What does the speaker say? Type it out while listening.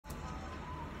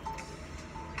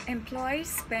Employees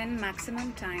spend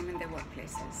maximum time in their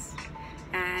workplaces,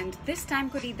 and this time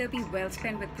could either be well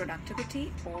spent with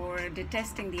productivity or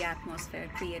detesting the atmosphere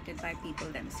created by people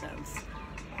themselves,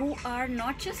 who are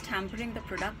not just hampering the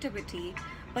productivity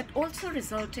but also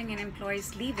resulting in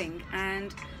employees leaving.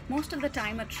 And most of the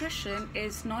time attrition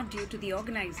is not due to the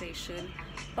organization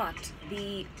but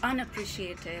the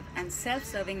unappreciative and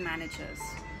self-serving managers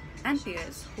and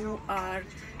peers who are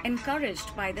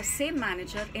encouraged by the same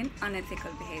manager in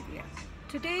unethical behavior.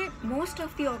 Today, most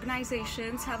of the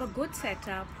organizations have a good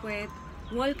setup with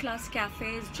world-class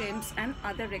cafes, gyms, and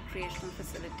other recreational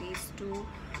facilities to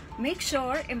make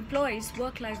sure employees'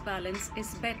 work-life balance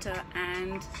is better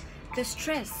and the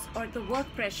stress or the work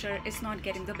pressure is not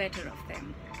getting the better of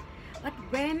them. But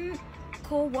when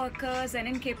co-workers and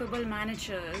incapable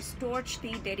managers torch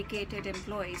the dedicated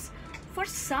employees, for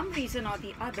some reason or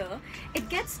the other, it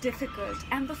gets difficult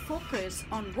and the focus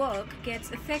on work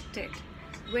gets affected,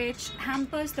 which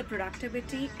hampers the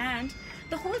productivity and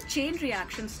the whole chain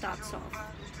reaction starts off.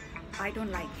 I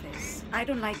don't like this. I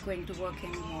don't like going to work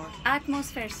anymore.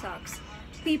 Atmosphere sucks.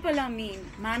 People are mean.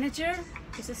 Manager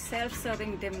is a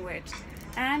self-serving dimwit.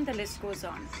 And the list goes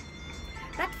on.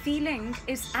 That feeling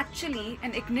is actually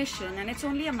an ignition, and it's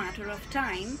only a matter of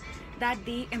time that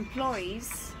the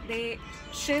employees, they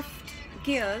shift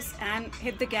gears and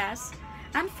hit the gas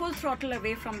and full throttle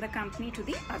away from the company to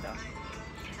the other.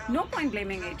 No point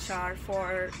blaming HR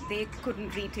for they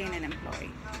couldn't retain an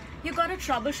employee. You gotta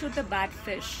troubleshoot the bad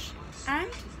fish and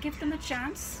give them a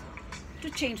chance to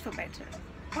change for better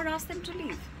or ask them to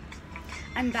leave.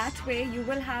 And that way you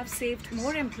will have saved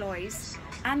more employees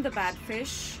and the bad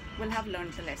fish will have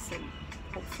learned the lesson,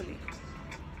 hopefully.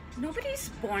 Nobody's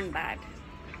born bad,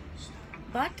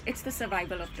 but it's the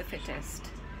survival of the fittest.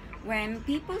 When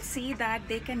people see that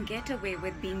they can get away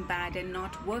with being bad and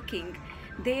not working,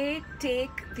 they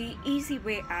take the easy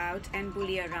way out and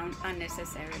bully around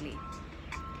unnecessarily.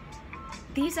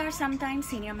 These are sometimes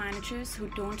senior managers who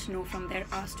don't know from their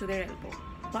ass to their elbow,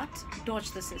 but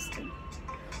dodge the system.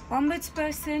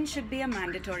 Ombudsperson should be a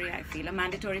mandatory, I feel, a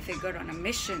mandatory figure on a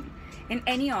mission in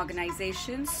any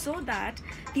organization so that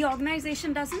the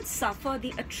organization doesn't suffer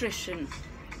the attrition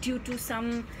due to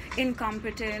some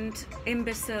incompetent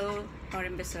imbecile or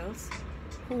imbeciles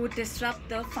who disrupt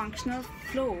the functional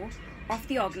flow of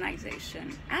the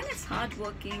organization and its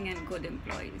hardworking and good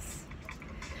employees.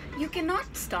 You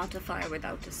cannot start a fire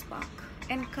without a spark.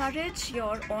 Encourage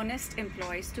your honest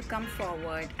employees to come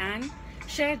forward and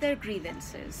share their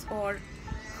grievances or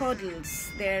hurdles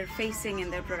they're facing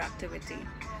in their productivity.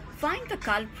 Find the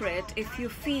culprit. If you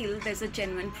feel there's a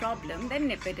genuine problem, then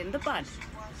nip it in the bud.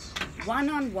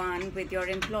 One-on-one with your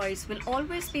employees will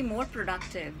always be more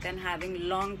productive than having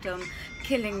long-term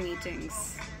killing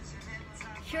meetings.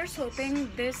 Here's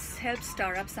hoping this helps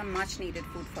stir up some much-needed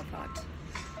food for thought.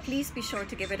 Please be sure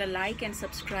to give it a like and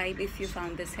subscribe if you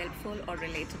found this helpful or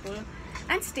relatable,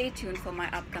 and stay tuned for my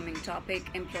upcoming topic,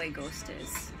 employee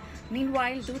ghosters.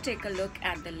 Meanwhile, do take a look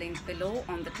at the link below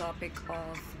on the topic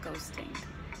of ghosting.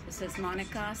 This is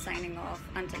Monica signing off.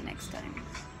 Until next time.